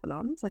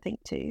triathlons, I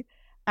think, too.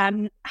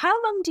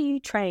 How long do you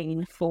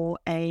train for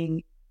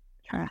a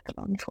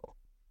triathlon for?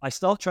 I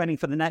start training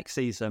for the next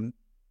season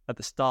at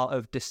the start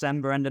of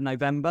December, end of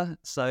November.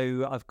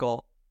 So I've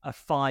got a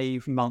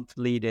 5-month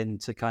lead in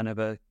to kind of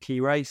a key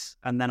race,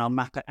 and then I'll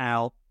map it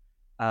out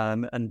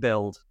and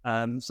build.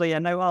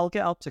 I'll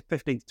get up to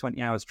 15 to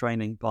 20 hours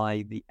training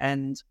by the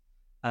end.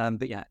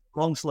 But yeah,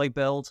 long, slow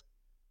build.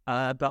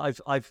 But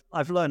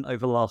I've learned over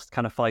the last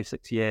kind of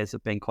 5-6 years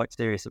of being quite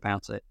serious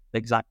about it,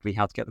 exactly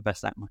how to get the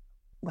best out of my.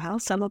 Well,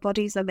 summer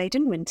bodies are made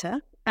in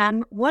winter.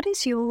 What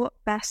is your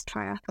best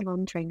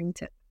triathlon training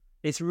tip?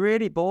 It's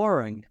really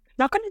boring.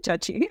 Not going to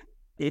judge you.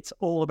 It's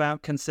all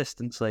about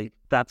consistency.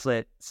 That's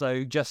it.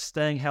 So just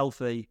staying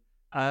healthy.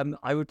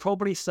 I would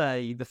probably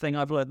say the thing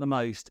I've learned the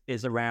most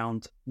is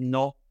around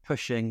not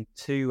pushing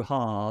too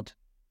hard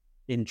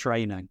in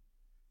training.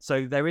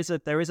 So there is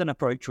an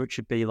approach which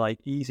should be like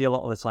easy a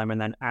lot of the time and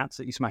then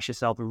absolutely smash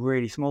yourself a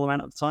really small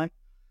amount of the time.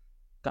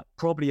 That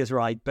probably is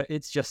right, but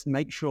it's just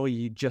make sure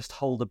you just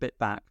hold a bit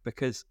back,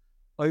 because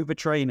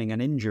overtraining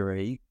and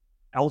injury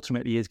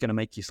ultimately is going to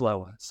make you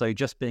slower. So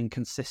just being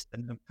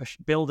consistent and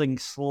building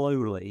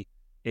slowly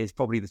is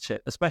probably the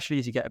tip, especially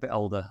as you get a bit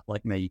older,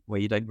 like me,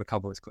 where you don't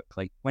recover as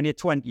quickly. When you're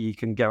 20, you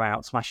can go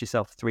out, smash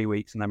yourself for 3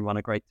 weeks and then run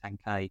a great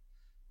 10K.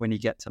 When you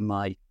get to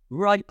my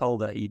ripe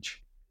old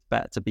age, it's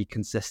better to be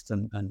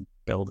consistent and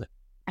build it.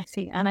 I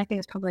see. And I think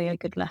it's probably a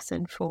good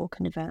lesson for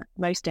kind of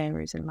most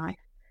areas in life.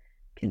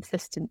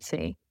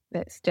 Consistency,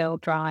 but still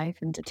drive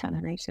and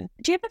determination.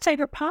 Do you have a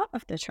favourite part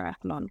of the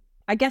triathlon?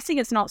 I'm guessing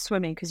it's not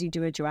swimming because you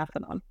do a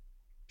duathlon.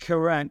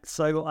 Correct.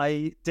 So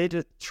I did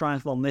a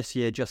triathlon this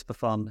year just for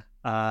fun,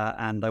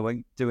 and I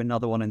won't do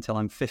another one until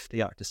I'm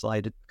 50, I've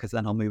decided, because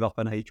then I'll move up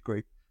an age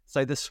group.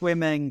 So the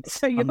swimming...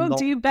 So you'll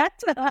do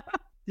better.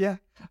 Yeah.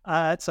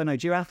 So no,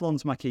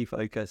 duathlon's my key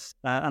focus,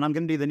 and I'm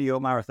going to do the New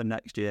York Marathon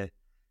next year.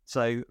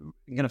 So I'm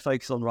going to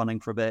focus on running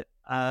for a bit.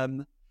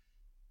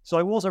 So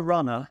I was a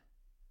runner,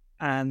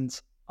 and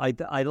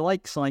I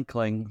like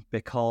cycling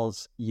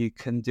because you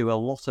can do a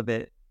lot of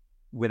it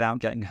without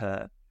getting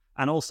hurt.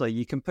 And also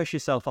you can push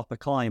yourself up a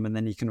climb and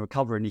then you can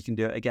recover and you can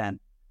do it again.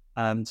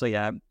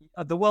 The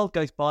world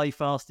goes by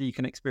faster. You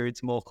can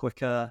experience more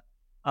quicker.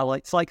 I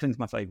like cycling's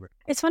my favorite.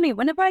 It's funny.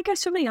 Whenever I go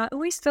swimming, I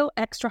always feel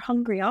extra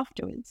hungry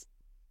afterwards.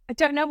 I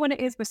don't know what it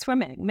is with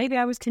swimming. Maybe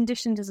I was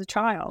conditioned as a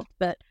child,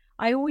 but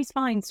I always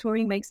find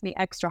swimming makes me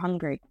extra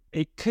hungry.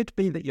 It could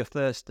be that you're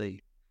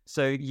thirsty.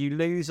 So you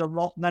lose a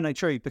lot. No,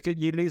 true. Because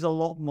you lose a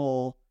lot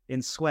more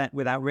in sweat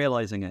without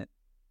realizing it.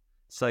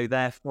 So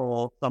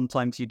therefore,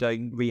 sometimes you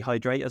don't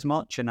rehydrate as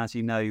much. And as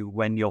you know,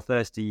 when you're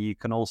thirsty,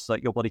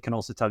 your body can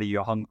also tell you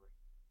you're hungry.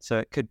 So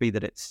it could be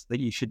that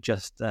you should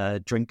just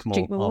drink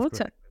more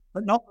water.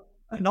 But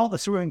not the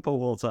swimming pool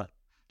water.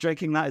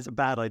 Drinking that is a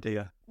bad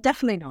idea.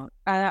 Definitely not.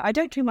 I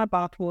don't drink my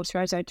bath water.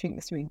 I don't drink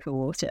the swimming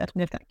pool water.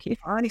 No, thank you.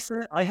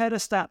 I heard a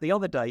stat the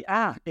other day.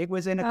 It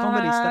was in a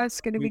comedy stat.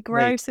 It's going to be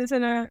gross,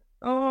 isn't it?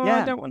 Oh,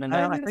 yeah. I don't want to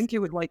know. I think it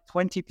was like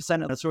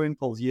 20% of the swimming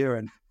pool's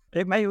urine.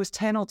 It was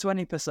 10 or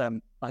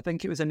 20%. I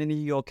think it was in a New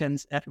York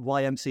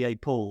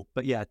YMCA pool.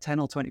 But yeah, 10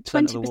 or 20%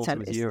 of the water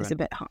was urine. 20% is a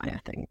bit high, I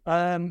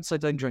think. So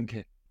don't drink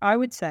it. I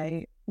would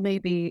say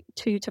maybe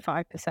 2 to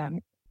 5%.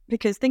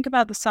 Because think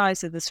about the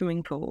size of the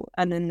swimming pool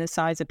and then the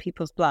size of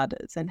people's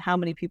bladders and how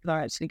many people are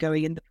actually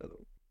going in the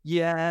pool.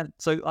 Yeah.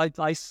 So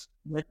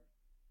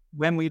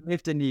when we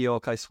lived in New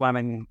York, I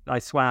swam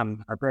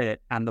a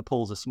bit, and the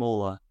pools are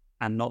smaller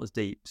and not as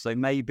deep. So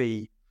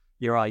maybe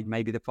you're right.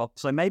 Maybe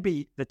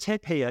the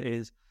tip here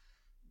is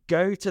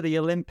go to the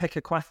Olympic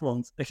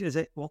Aquathlon.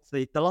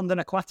 The London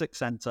Aquatic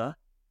Centre?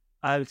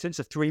 It's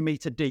a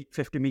 3-metre deep,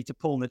 50-metre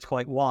pool, and it's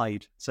quite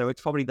wide. So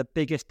it's probably the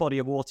biggest body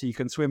of water you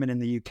can swim in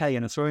the UK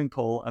in a swimming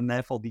pool, and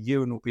therefore the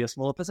urine will be a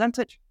smaller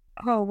percentage.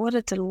 Oh, what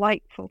a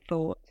delightful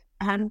thought.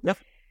 And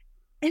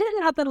in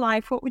another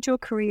life, what would your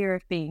career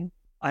have been?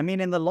 I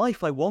mean, in the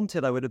life I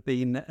wanted, I would have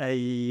been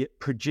a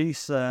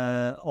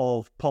producer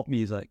of pop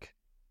music.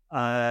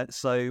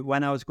 So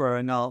when I was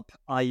growing up,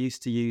 I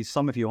used to use,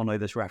 some of you all know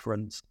this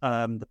reference,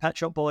 the Pet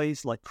Shop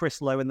Boys, like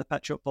Chris Lowe and the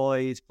Pet Shop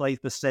Boys, plays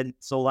the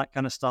synths, all that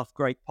kind of stuff,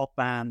 great pop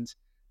band.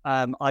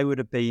 I would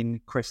have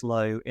been Chris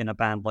Lowe in a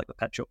band like the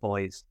Pet Shop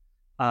Boys.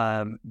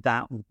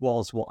 That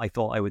was what I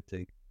thought I would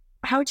do.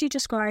 How would you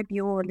describe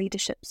your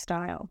leadership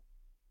style?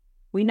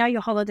 We know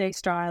your holiday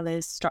style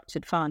is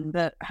structured fun,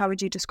 but how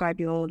would you describe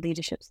your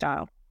leadership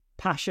style?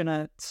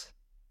 Passionate,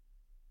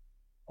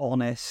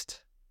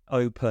 honest,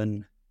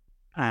 open,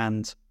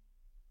 and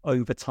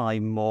over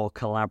time more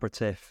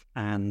collaborative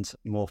and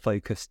more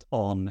focused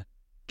on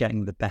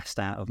getting the best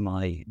out of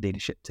my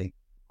leadership team.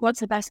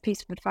 What's the best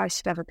piece of advice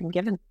you've ever been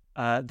given?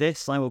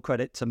 This I will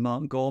credit to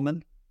Mark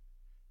Gorman.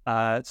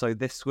 So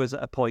this was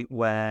at a point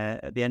where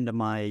at the end of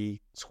my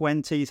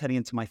 20s, heading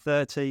into my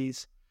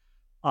 30s,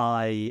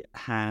 I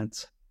had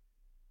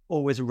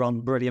always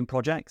run brilliant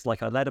projects.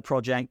 Like I led a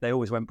project, they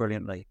always went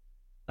brilliantly.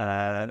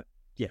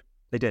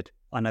 They did.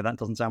 I know that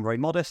doesn't sound very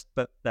modest,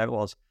 but there it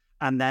was.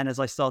 And then as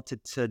I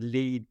started to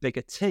lead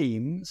bigger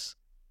teams,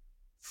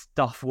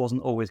 stuff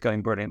wasn't always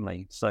going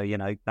brilliantly. So,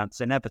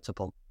 that's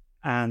inevitable.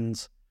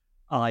 And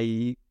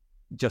I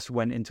just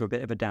went into a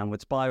bit of a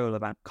downward spiral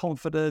about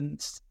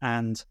confidence.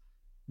 And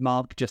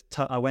Mark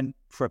I went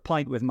for a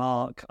pint with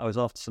Mark. I was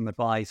after some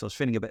advice. I was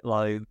feeling a bit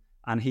low.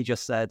 And he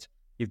just said,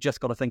 you've just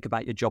got to think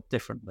about your job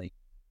differently.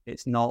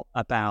 It's not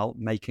about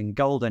making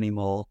gold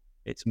anymore.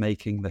 it's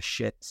making the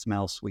shit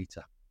smell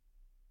sweeter.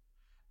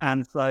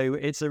 And so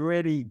it's a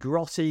really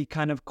grotty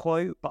kind of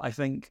quote, but I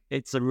think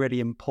it's a really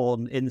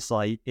important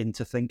insight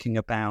into thinking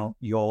about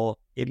your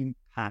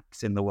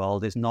impacts in the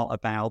world. It's not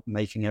about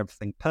making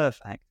everything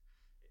perfect.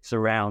 It's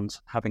around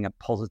having a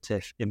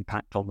positive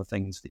impact on the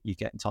things that you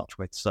get in touch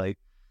with. So,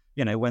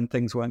 when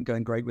things weren't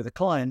going great with a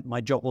client,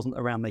 my job wasn't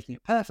around making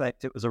it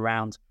perfect. It was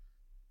around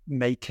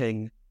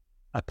making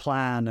a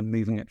plan and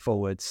moving it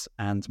forwards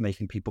and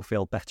making people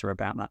feel better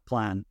about that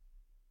plan.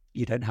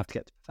 You don't have to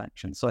get to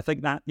perfection. So I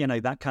think that,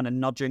 that kind of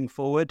nudging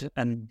forward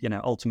and,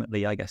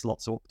 ultimately, I guess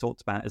lots of what we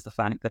talked about is the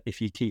fact that if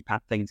you keep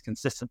at things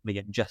consistently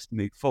and just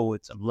move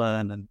forwards and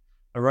learn and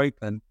are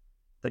open,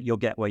 that you'll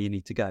get where you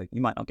need to go.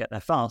 You might not get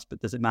there fast,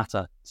 but does it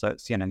matter? So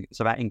it's, it's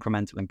about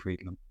incremental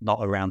improvement, not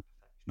around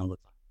perfection all the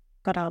time.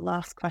 Got our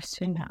last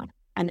question now,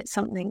 and it's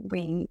something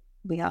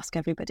we ask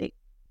everybody.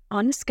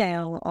 On a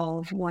scale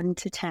of 1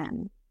 to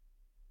 10,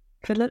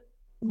 Phillip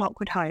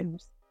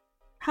Lockwood-Holmes,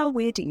 how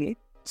weird are you?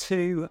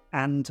 2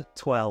 and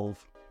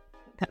 12.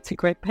 That's a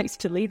great place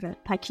to leave it.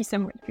 Thank you so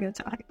much for your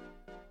time.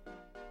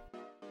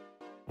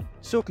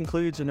 So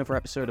concludes another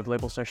episode of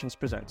Label Sessions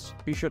Presents.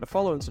 Be sure to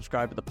follow and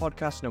subscribe to the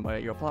podcast no matter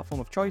your platform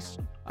of choice.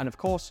 And of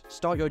course,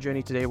 start your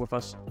journey today with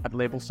us at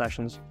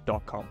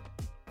labelsessions.com.